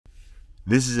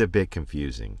This is a bit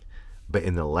confusing, but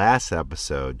in the last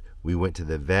episode, we went to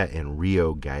the vet in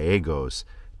Rio Gallegos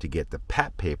to get the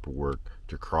pet paperwork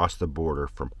to cross the border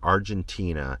from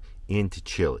Argentina into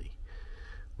Chile.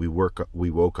 We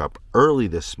woke up early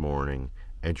this morning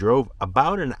and drove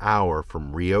about an hour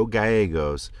from Rio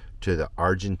Gallegos to the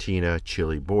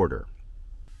Argentina-Chile border.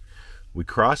 We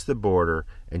crossed the border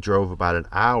and drove about an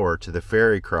hour to the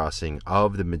ferry crossing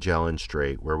of the Magellan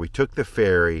Strait, where we took the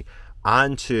ferry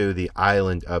onto the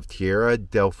island of Tierra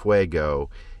del Fuego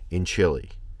in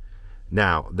Chile.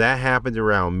 Now, that happened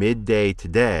around midday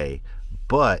today,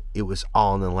 but it was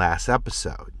all in the last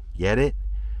episode. Get it?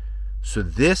 So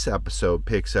this episode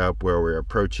picks up where we're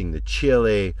approaching the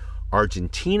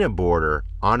Chile-Argentina border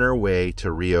on our way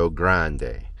to Rio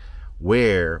Grande,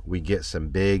 where we get some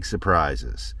big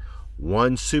surprises.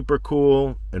 One super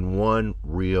cool and one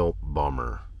real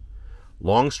bummer.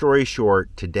 Long story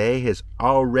short, today has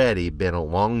already been a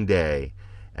long day,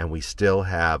 and we still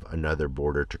have another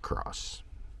border to cross.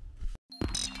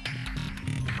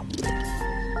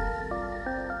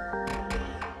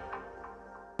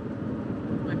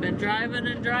 We've been driving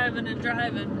and driving and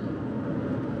driving,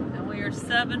 and we are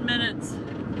 7 minutes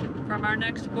from our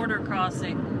next border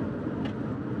crossing.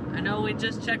 I know we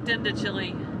just checked into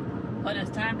Chile, but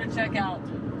it's time to check out.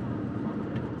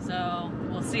 So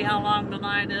we'll see how long the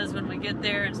line is when we get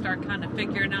there and start kind of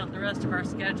figuring out the rest of our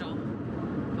schedule.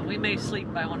 But we may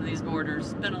sleep by one of these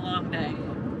borders. It's been a long day.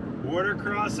 Border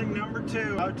crossing number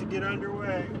 2, about to get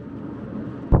underway.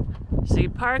 So you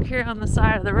park here on the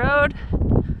side of the road,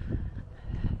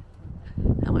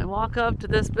 and we walk up to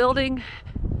this building,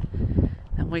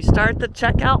 and we start the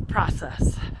checkout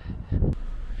process.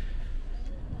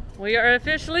 We are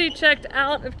officially checked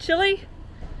out of Chile.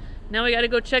 Now we gotta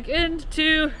go check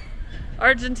into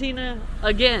Argentina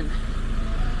again.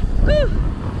 Whew.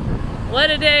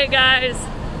 What a day, guys.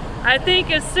 I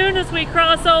think as soon as we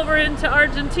cross over into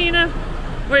Argentina,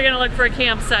 we're gonna look for a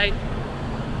campsite.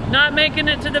 Not making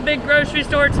it to the big grocery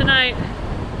store tonight.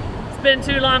 It's been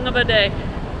too long of a day.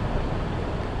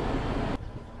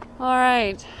 All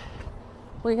right,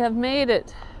 we have made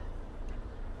it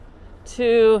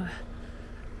to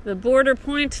the border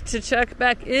point to check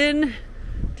back in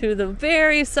to the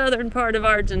very southern part of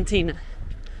Argentina.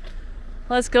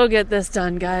 Let's go get this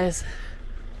done, guys.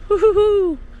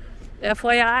 Woo-hoo-hoo.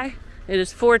 FYI, it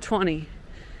is 4:20.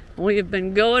 We have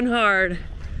been going hard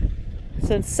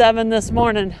since 7 this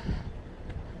morning.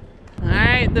 All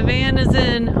right, the van is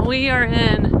in. We are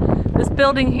in this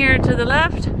building here to the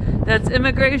left. That's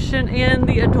immigration and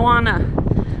the aduana.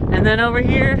 And then over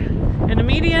here in the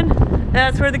median,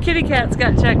 that's where the kitty cats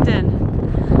got checked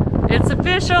in. It's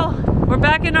official. We're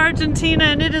back in Argentina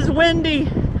and it is windy.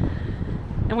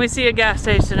 And we see a gas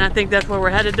station. I think that's where we're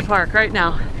headed to park right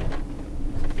now.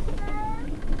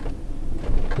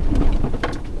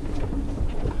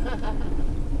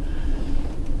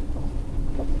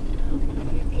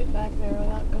 Get back there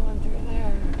without going through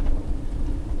there.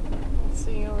 Let's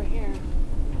see over here.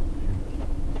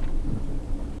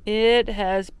 It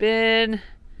has been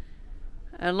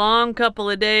a long couple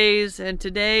of days, and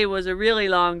today was a really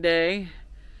long day.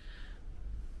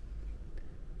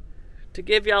 To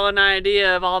give y'all an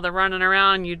idea of all the running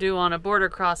around you do on a border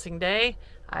crossing day,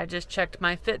 I just checked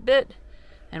my Fitbit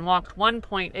and walked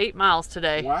 1.8 miles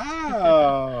today.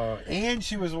 Wow! And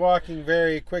she was walking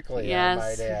very quickly, yes, I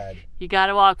might add. You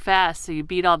gotta walk fast so you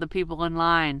beat all the people in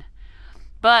line.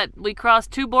 But we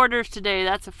crossed 2 borders today.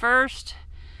 That's a first.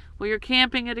 We are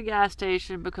camping at a gas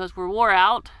station because we're wore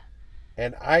out.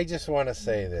 And I just want to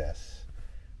say this.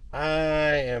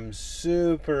 I am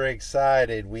super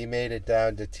excited we made it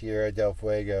down to Tierra del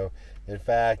Fuego. In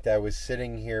fact, I was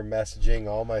sitting here messaging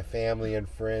all my family and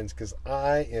friends because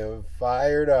I am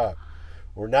fired up.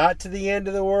 We're not to the end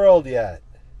of the world yet.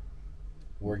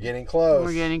 We're getting close.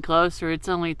 We're getting closer. It's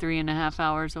only 3.5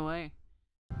 hours away.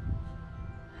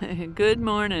 Good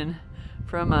morning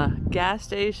from a gas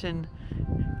station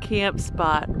camp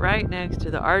spot right next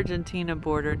to the Argentina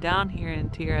border down here in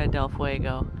Tierra del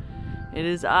Fuego. It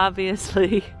is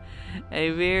obviously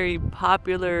a very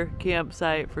popular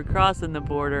campsite for crossing the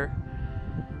border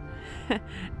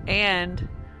and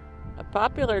a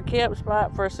popular camp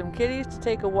spot for some kitties to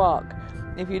take a walk.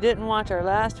 If you didn't watch our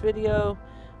last video,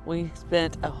 we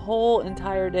spent a whole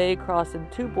entire day crossing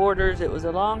 2 borders. It was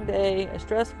a long day, a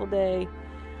stressful day,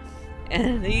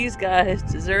 and these guys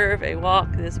deserve a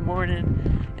walk this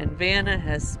morning, and Vanna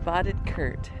has spotted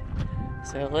Curt.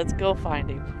 So let's go find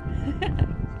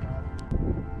him.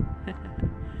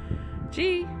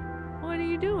 Gee, what are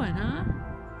you doing, huh?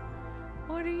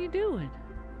 What are you doing?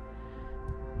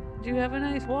 Did you have a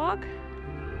nice walk?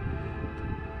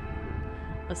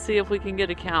 Let's see if we can get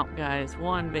a count, guys.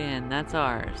 1 van, that's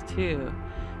ours. 2,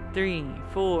 3,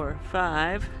 4,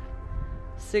 5,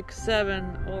 6,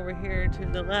 7 over here to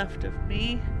the left of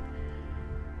me.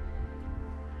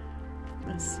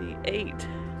 Let's see, 8.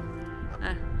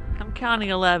 I'm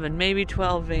counting 11, maybe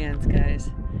 12 vans, guys.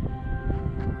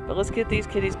 But let's get these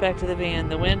kitties back to the van.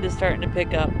 The wind is starting to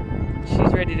pick up.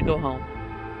 She's ready to go home.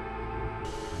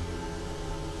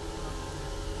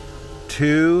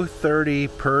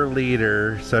 $2.30 per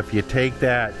liter. So if you take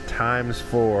that times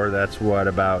 4, that's what,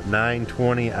 about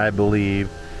 $9.20, I believe.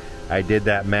 I did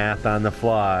that math on the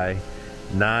fly.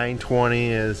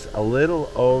 $9.20 is a little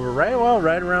over, right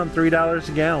around $3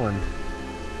 a gallon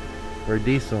for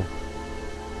diesel.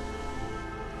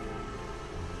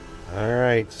 All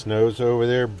right, Snow's over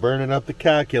there burning up the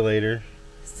calculator.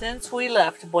 Since we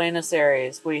left Buenos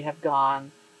Aires, we have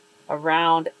gone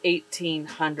around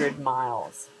 1,800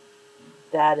 miles.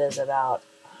 That is about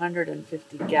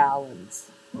 150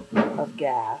 gallons of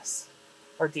gas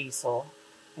or diesel.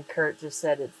 And Curt just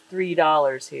said it's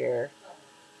 $3 here.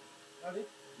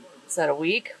 Is that a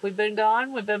week we've been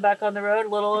gone? We've been back on the road a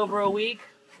little over a week.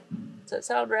 Does that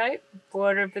sound right?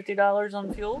 $450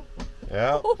 on fuel?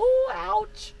 Yeah. Ooh,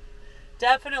 ouch.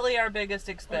 Definitely our biggest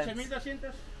expense.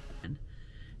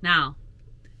 Now,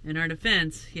 in our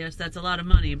defense, yes, that's a lot of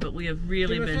money, but we have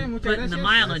really been putting the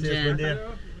mileage in.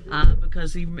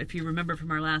 Because if you remember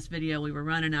from our last video, we were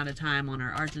running out of time on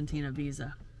our Argentina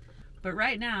visa. But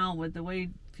right now, with the way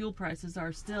fuel prices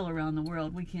are still around the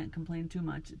world, we can't complain too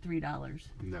much at $3.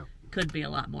 No. Could be a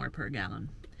lot more per gallon.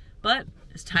 But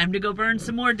it's time to go burn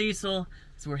some more diesel,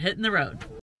 so we're hitting the road.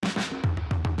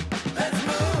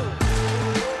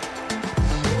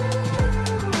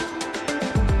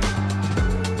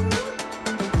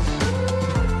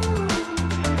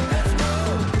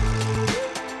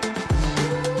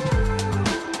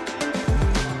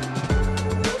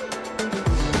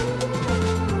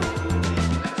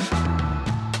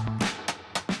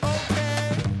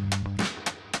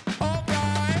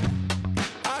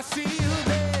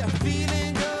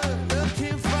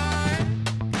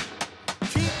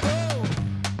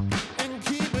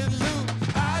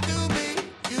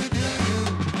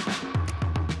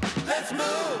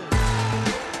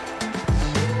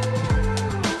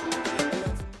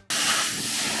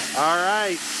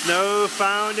 Alright, Snow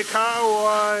found a car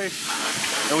wash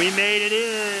and we made it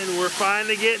in. We're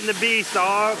finally getting the beast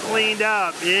all cleaned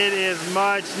up. It is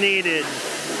much needed.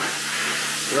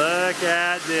 Look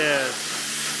at this.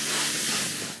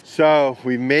 So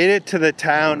we made it to the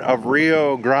town of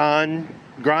Rio Grande,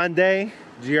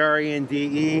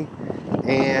 G-R-E-N-D-E,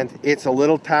 and it's a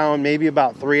little town maybe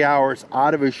about 3 hours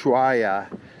out of Ushuaia.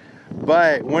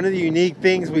 But one of the unique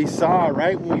things we saw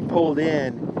right when we pulled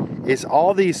in is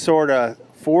all these sort of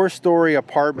 4-story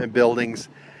apartment buildings.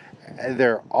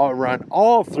 They're all run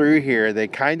all through here. They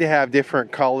kind of have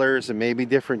different colors and maybe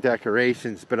different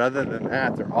decorations, but other than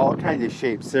that, they're all kind of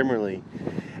shaped similarly.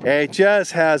 And it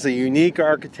just has a unique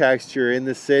architecture in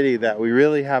the city that we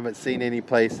really haven't seen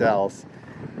anyplace else.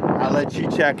 I'll let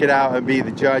you check it out and be the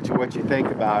judge of what you think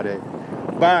about it.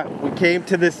 But we came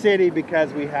to the city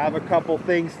because we have a couple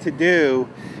things to do.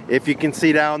 If you can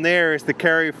see down there is the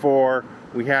Carrefour.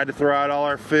 We had to throw out all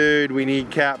our food. We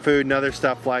need cat food and other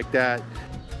stuff like that.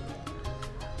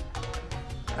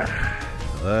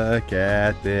 Look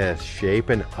at this,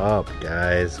 shaping up,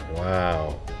 guys.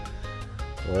 Wow,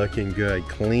 looking good.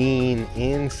 Clean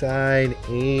inside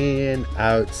and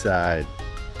outside.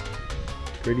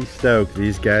 Pretty stoked.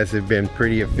 These guys have been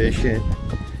pretty efficient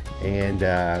and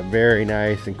very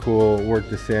nice and cool. Worked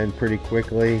this in pretty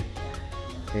quickly.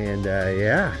 And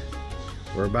yeah,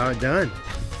 we're about done.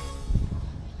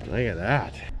 Look at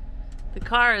that. The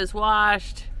car is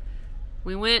washed.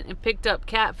 We went and picked up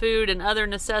cat food and other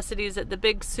necessities at the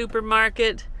big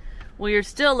supermarket. We are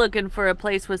still looking for a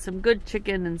place with some good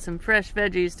chicken and some fresh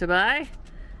veggies to buy.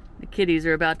 The kitties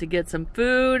are about to get some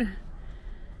food.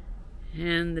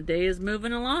 And the day is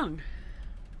moving along.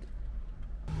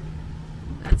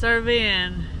 That's our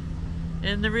van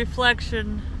in the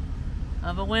reflection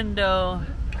of a window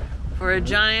for a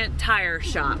giant tire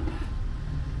shop.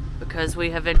 Because we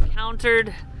have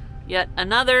encountered yet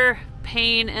another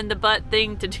pain in the butt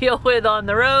thing to deal with on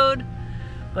the road.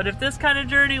 But if this kind of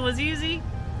journey was easy,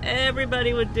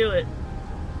 everybody would do it.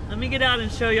 Let me get out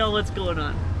and show y'all what's going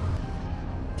on.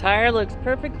 Tire looks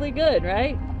perfectly good,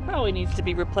 right? Probably needs to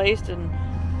be replaced in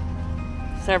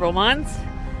several months.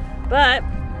 But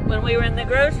when we were in the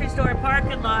grocery store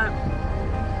parking lot,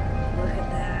 look at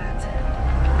that.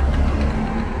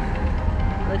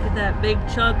 Look at that big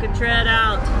chunk of tread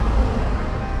out.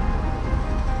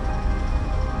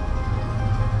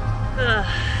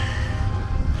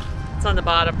 It's on the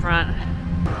bottom front.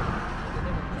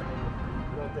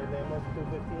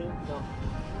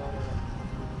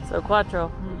 So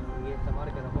cuatro.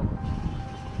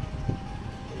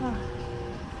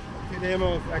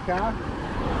 Tenemos acá.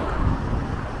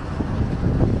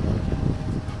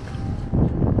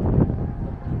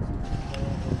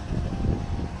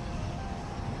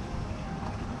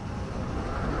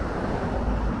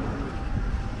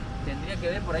 Tendría que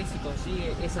ver por ahí si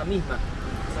consigue esa misma,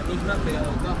 pero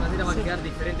de todas maneras va a quedar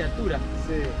diferente altura.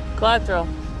 Sí. Cuatro.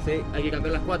 Sí, hay que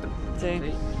cambiar las 4. Sí.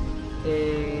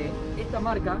 Esta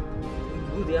marca,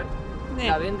 Goodyear,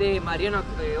 la vende Mariano,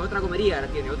 otra comería la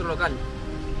tiene, otro local.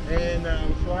 En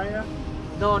Ushuaia.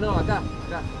 No, acá.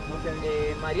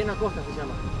 Okay. Mariano Costa se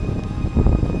llama.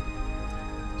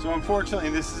 So unfortunately,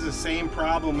 this is the same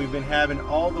problem we've been having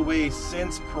all the way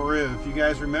since Peru. If you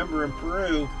guys remember, in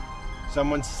Peru,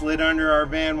 someone slid under our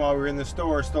van while we were in the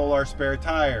store, stole our spare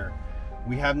tire.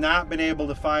 We have not been able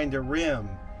to find a rim.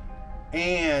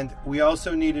 And we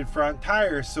also needed front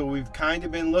tires, so we've kind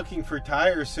of been looking for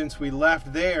tires since we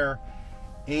left there,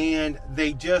 and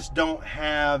they just don't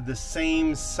have the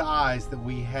same size that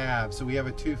we have. So we have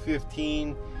a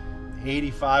 215,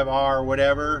 85R,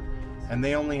 whatever, and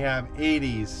they only have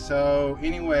 80s. So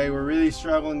anyway, we're really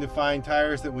struggling to find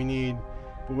tires that we need,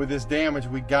 but with this damage,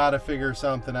 we gotta figure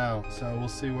something out. So we'll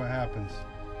see what happens.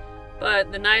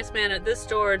 But the nice man at this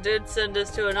store did send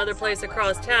us to another place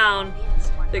across town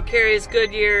that carries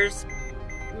Goodyears.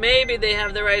 Maybe they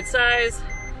have the right size.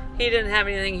 He didn't have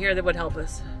anything here that would help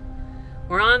us.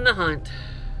 We're on the hunt.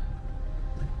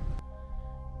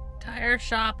 Tire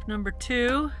shop number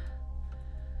 2.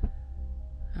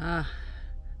 The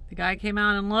guy came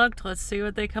out and looked. Let's see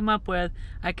what they come up with.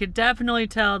 I could definitely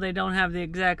tell they don't have the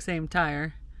exact same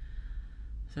tire.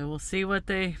 So we'll see what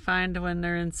they find when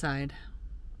they're inside.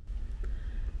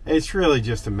 It's really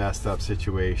just a messed up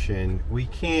situation. We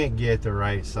can't get the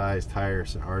right size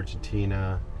tires in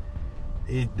Argentina.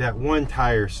 That one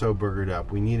tire is so boogered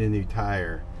up. We need a new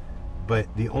tire.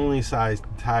 But the only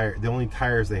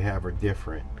tires they have are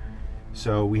different.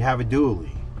 So we have a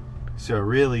dually. So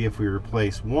really, if we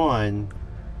replace one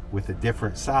with a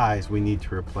different size, we need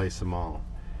to replace them all.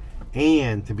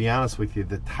 And to be honest with you,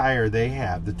 the tire they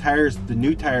have, the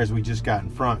new tires we just got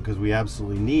in front because we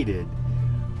absolutely needed,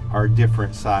 are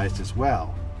different sized as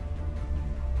well.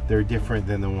 They're different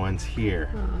than the ones here.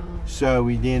 So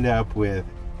we end up with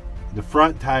the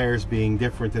front tires being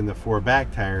different than the 4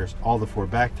 back tires. All the 4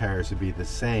 back tires would be the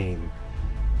same,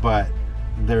 but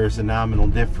there's a nominal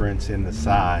difference in the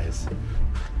size.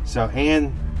 So,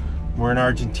 and we're in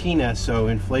Argentina, so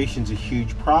inflation's a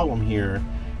huge problem here,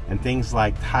 and things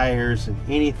like tires and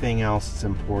anything else that's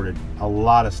imported, a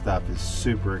lot of stuff is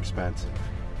super expensive.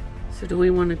 So do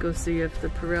we want to go see if the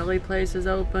Pirelli place is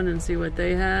open and see what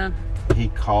they have? He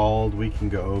called. We can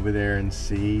go over there and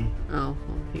see. Oh,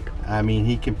 well, he called. I mean,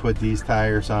 he can put these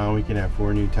tires on. We can have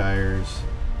 4 new tires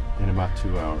in about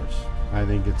 2 hours. I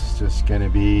think it's just going to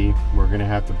be, we're going to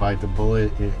have to bite the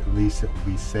bullet. At least it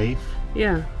will be safe.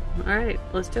 Yeah. All right.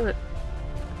 Let's do it.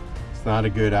 It's not a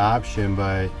good option,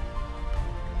 but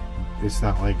it's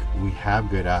not like we have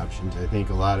good options. I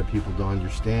think a lot of people don't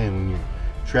understand when you're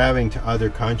traveling to other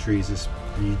countries,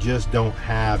 you just don't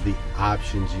have the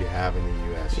options you have in the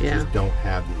U.S. You just don't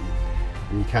have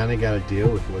the. You kind of got to deal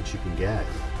with what you can get.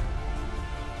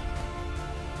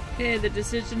 Okay, the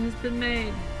decision has been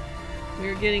made.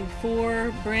 We're getting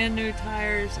 4 brand new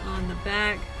tires on the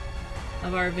back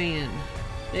of our van.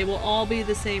 They will all be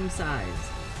the same size,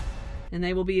 and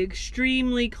they will be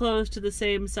extremely close to the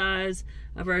same size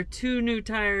of our 2 new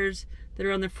tires that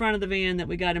are on the front of the van that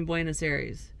we got in Buenos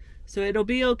Aires. So it'll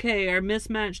be okay. Our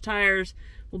mismatched tires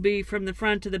will be from the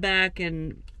front to the back,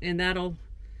 and that'll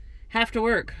have to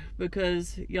work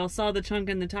because y'all saw the chunk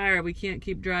in the tire. We can't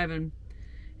keep driving,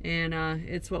 and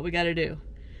it's what we got to do.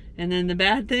 And then the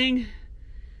bad thing,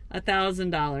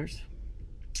 $1,000.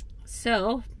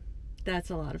 So that's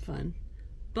a lot of fun.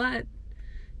 But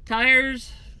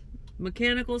tires,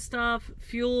 mechanical stuff,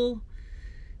 fuel,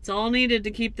 it's all needed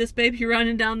to keep this baby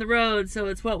running down the road. So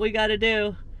it's what we got to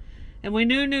do. And we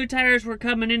knew new tires were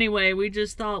coming anyway. We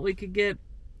just thought we could get,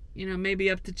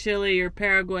 maybe up to Chile or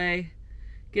Paraguay,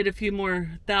 get a few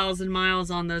more 1,000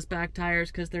 miles on those back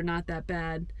tires because they're not that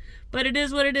bad. But it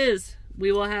is what it is.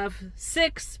 We will have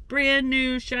 6 brand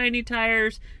new shiny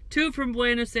tires, 2 from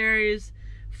Buenos Aires,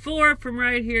 4 from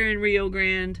right here in Rio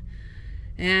Grande,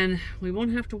 and we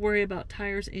won't have to worry about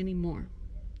tires anymore.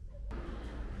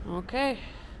 Okay,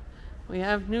 we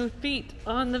have new feet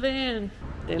on the van.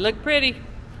 They look pretty.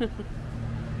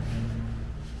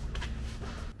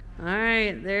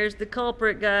 Alright, there's the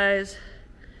culprit, guys.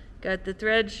 Got the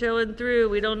thread showing through.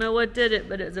 We don't know what did it,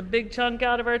 but it's a big chunk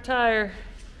out of our tire.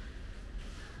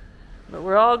 But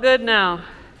we're all good now.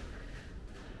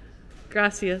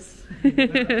 Gracias.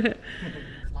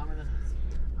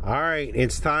 All right,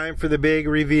 it's time for the big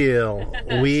reveal.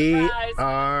 We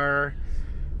are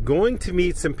going to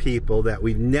meet some people that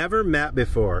we've never met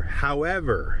before.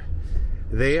 However,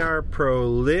 they are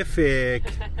prolific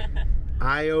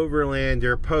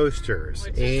iOverlander posters.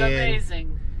 Which is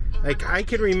amazing. Like, I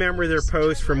can remember their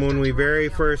posts from when we very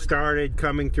first started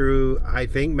coming through, I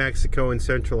think, Mexico and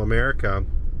Central America.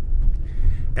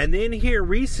 And then here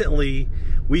recently,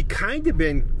 we kind of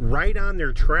been right on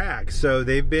their track. So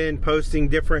they've been posting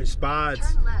different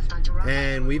spots,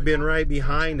 and we've been right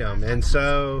behind them. And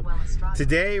so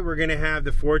today we're going to have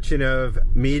the fortune of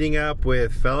meeting up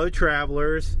with fellow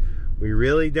travelers. We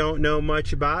really don't know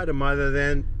much about them other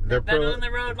than they've been on the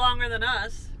road longer than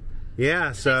us.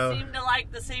 Yeah, so they seem to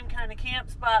like the same kind of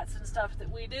camp spots and stuff that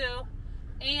we do,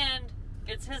 and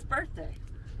it's his birthday.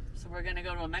 So we're going to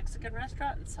go to a Mexican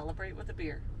restaurant and celebrate with a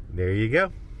beer. There you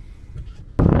go.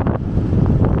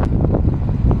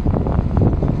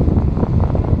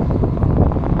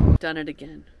 Done it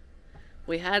again.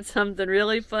 We had something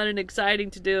really fun and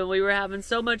exciting to do, and we were having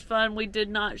so much fun we did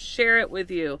not share it with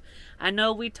you. I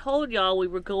know we told y'all we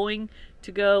were going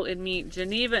to go and meet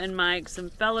Geneva and Mike, some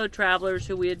fellow travelers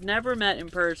who we had never met in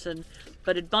person,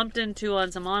 but had bumped into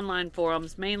on some online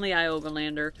forums, mainly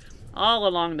iOverlander, all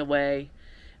along the way.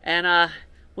 And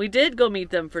we did go meet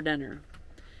them for dinner.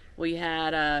 We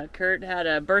had, Curt had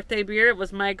a birthday beer. It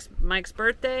was Mike's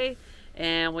birthday.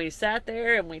 And we sat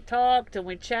there and we talked and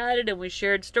we chatted and we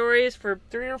shared stories for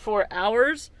 3 or 4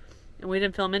 hours. And we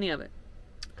didn't film any of it.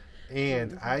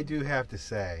 And I do have to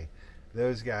say,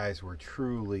 those guys were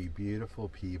truly beautiful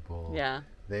people. Yeah.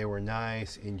 They were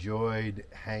nice, enjoyed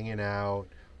hanging out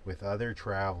with other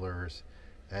travelers.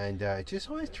 And it just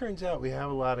always turns out we have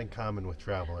a lot in common with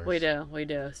travelers. We do, we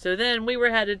do. So then we were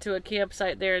headed to a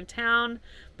campsite there in town,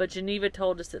 but Geneva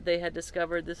told us that they had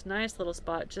discovered this nice little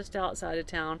spot just outside of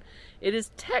town. It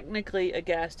is technically a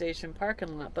gas station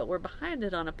parking lot, but we're behind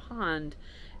it on a pond.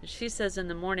 And she says in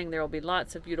the morning there will be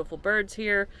lots of beautiful birds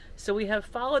here. So we have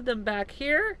followed them back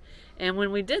here. And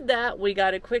when we did that, we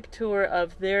got a quick tour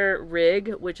of their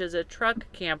rig, which is a truck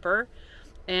camper.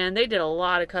 And they did a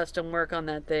lot of custom work on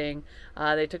that thing.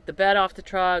 They took the bed off the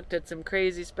truck, did some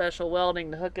crazy special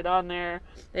welding to hook it on there.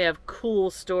 They have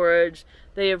cool storage.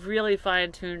 They have really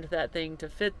fine-tuned that thing to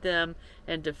fit them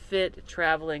and to fit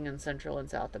traveling in Central and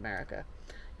South America.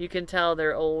 You can tell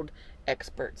they're old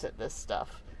experts at this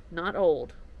stuff. Not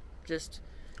old, just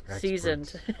experts.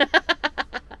 Seasoned.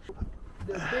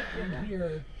 The big thing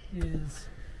here is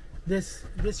this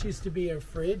used to be a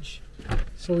fridge,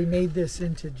 so we made this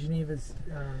into Geneva's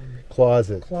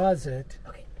closet.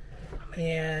 Okay.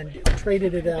 And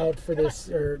traded it out for this,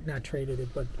 or not traded it,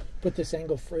 but put this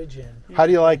angle fridge in. How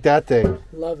do you like that thing?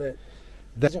 Love it.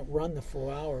 Doesn't run the full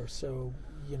hour, so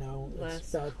you know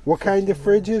it's about. What kind of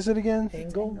fridge is it again?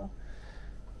 Angle.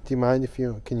 Do you mind if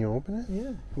can you open it? Yeah.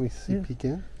 Can we see peek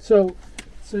in? So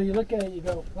you look at it, you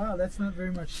go, wow, that's not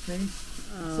very much space.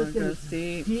 Oh, go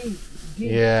see. Deep.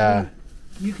 Yeah.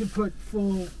 You could put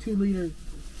full 2-liter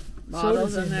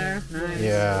bottles in there. Nice.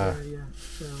 Yeah.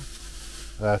 So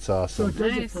that's awesome. So it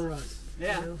does it for us.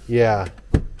 Yeah. You know? Yeah.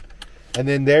 And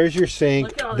then there's your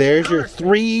sink. There's your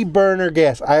 3-burner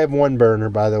gas. I have 1 burner,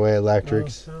 by the way,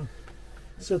 electrics.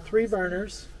 So 3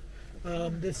 burners.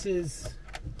 This is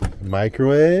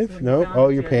microwave. Nope. Oh,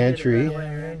 your pantry.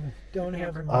 Yeah, don't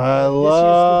have them. I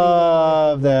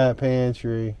love that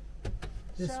pantry.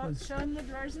 Show them the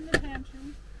drawers in the pantry.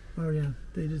 Oh yeah,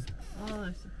 they just. Oh,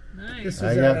 that's nice. This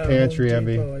I got pantry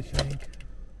envy. I think.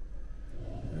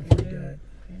 I forgot.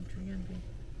 Pantry envy.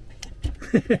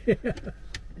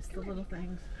 It's the little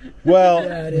things. Well,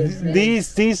 Yeah, it is.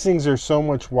 these things are so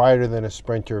much wider than a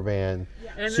Sprinter van.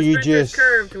 Yeah. And So the you Sprinter's just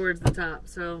curved towards the top,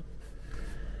 so.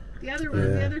 The other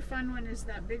one, the other fun one is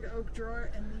that big oak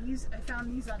drawer, and these I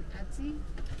found these on Etsy.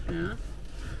 Yeah.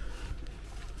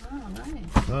 Oh,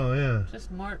 nice. Oh yeah.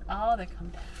 Just more. Oh, they come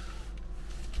down.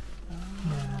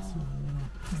 Oh.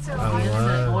 So Oh, It's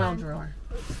wow. an oil drawer.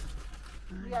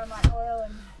 yeah, my oil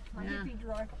and my hippie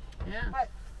drawer. Yeah.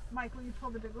 Mike, will you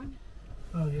pull the big one?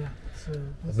 Oh yeah. So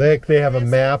They have a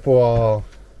map wall.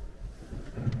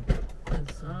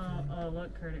 Oh,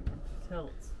 look, Curt, it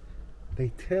tilts.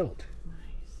 They tilt.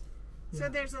 Nice. So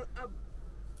there's a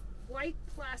white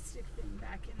plastic thing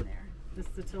back in there This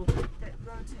is the tilt. that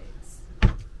rotates. Oh.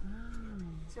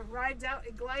 So it glides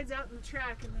out in the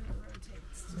track, and then it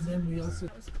rotates. and then we also.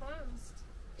 That was closed.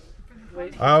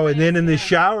 Wait. Oh, and then in the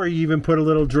shower, you even put a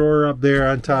little drawer up there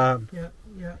on top. Yeah.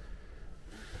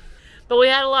 But we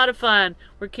had a lot of fun.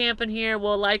 We're camping here.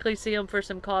 We'll likely see them for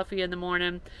some coffee in the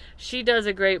morning. She does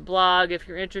a great blog. If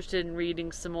you're interested in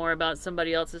reading some more about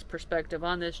somebody else's perspective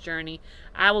on this journey,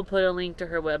 I will put a link to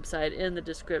her website in the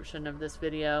description of this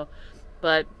video.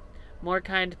 But more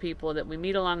kind people that we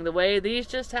meet along the way. These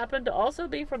just happen to also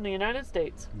be from the United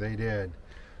States. They did.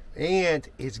 And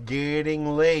it's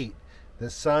getting late. The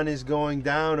sun is going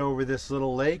down over this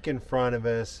little lake in front of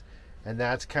us, and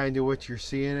that's kind of what you're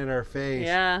seeing in our face.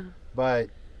 Yeah. But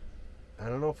I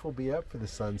don't know if we'll be up for the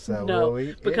sunset, no, will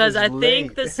we? Because I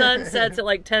think the sun sets at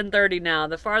like 10:30 now.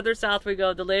 The farther south we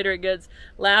go, the later it gets.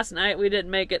 Last night we didn't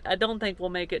make it. I don't think we'll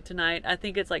make it tonight. I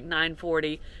think it's like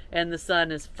 9:40, and the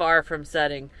sun is far from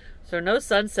setting. So no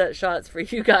sunset shots for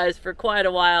you guys for quite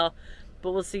a while,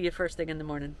 but we'll see you first thing in the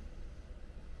morning.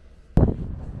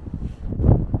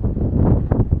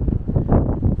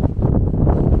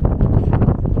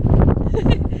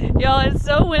 Y'all, it's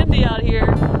so windy out here.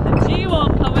 The G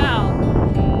won't come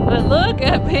out. But look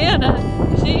at Panna.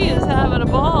 She is having a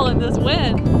ball in this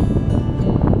wind.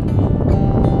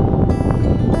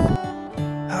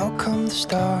 How come the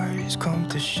stars come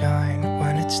to shine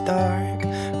when it's dark?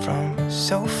 From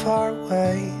so far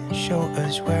away, show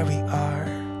us where we are.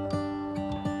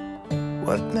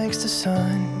 What makes the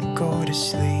sun go to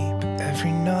sleep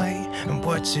every night? And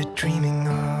what's it dreaming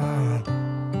of?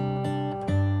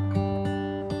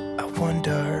 I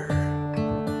wonder.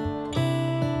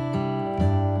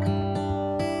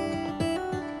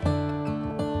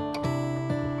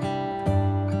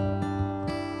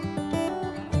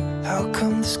 How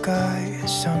come the sky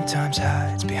sometimes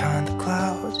hides behind the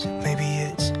clouds? Maybe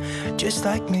it's just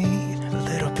like me, a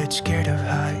little bit scared of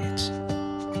heights.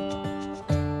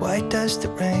 Why does the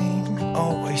rain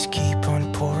always keep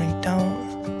on pouring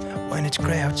down when it's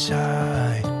gray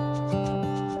outside?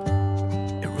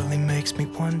 It really makes me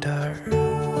wonder.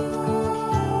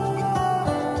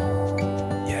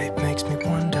 Yeah, it makes me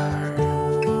wonder.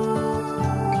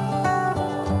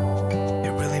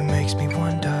 It really makes me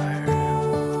wonder.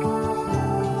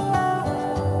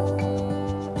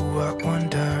 Ooh, I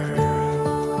wonder.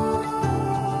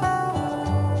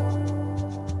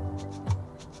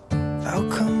 How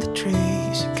come the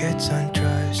trees gets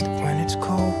undressed when it's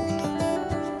cold?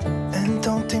 And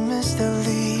don't they miss the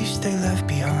leaves they left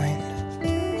behind?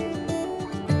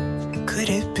 Could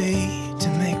it be to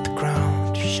make the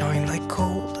ground shine like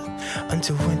gold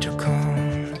until winter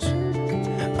comes?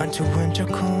 Until winter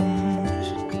comes,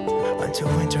 until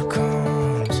winter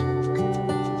comes.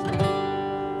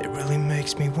 It really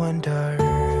makes me wonder.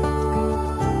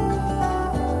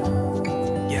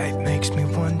 Yeah, it makes me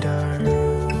wonder.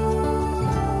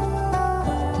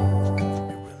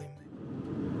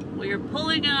 We are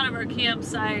pulling out of our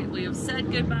campsite. We have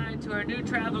said goodbye to our new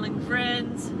traveling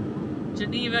friends,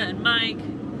 Geneva and Mike.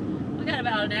 We got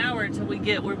about an hour until we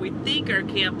get where we think our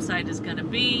campsite is going to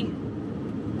be.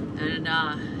 And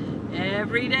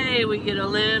every day we get a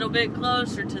little bit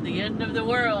closer to the end of the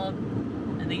world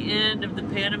and the end of the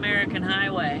Pan American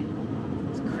Highway.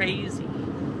 It's crazy.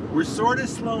 We're sort of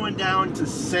slowing down to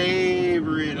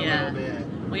savor it a Yeah. little bit.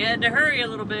 We had to hurry a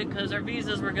little bit because our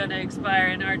visas were going to expire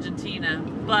in Argentina,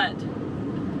 but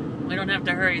we don't have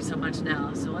to hurry so much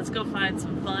now. So let's go find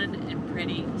some fun and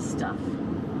pretty stuff.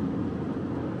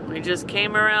 We just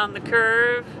came around the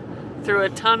curve through a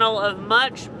tunnel of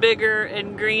much bigger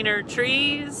and greener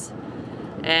trees,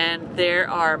 and there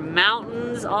are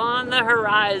mountains on the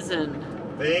horizon.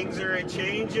 Things are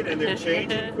changing, and they're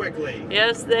changing quickly.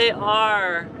 Yes, they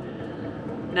are.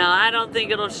 Now, I don't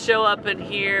think it'll show up in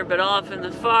here, but off in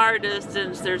the far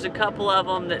distance, there's a couple of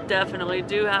them that definitely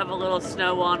do have a little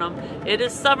snow on them. It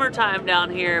is summertime down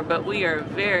here, but we are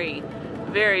very,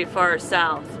 very far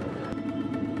south.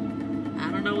 I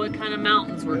don't know what kind of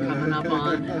mountains we're coming up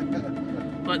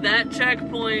on, but that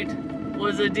checkpoint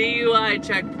was a DUI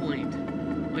checkpoint.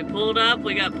 We pulled up,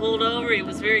 we got pulled over. He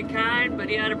was very kind, but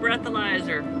he had a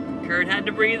breathalyzer. Curt had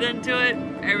to breathe into it.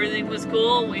 Everything was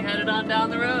cool. We headed on down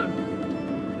the road.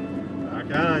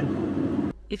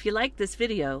 On. If you like this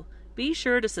video, be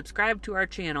sure to subscribe to our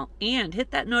channel and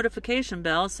hit that notification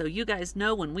bell so you guys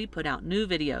know when we put out new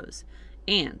videos.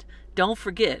 And don't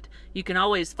forget, you can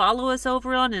always follow us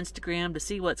over on Instagram to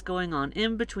see what's going on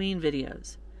in between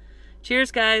videos.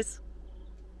 Cheers, guys!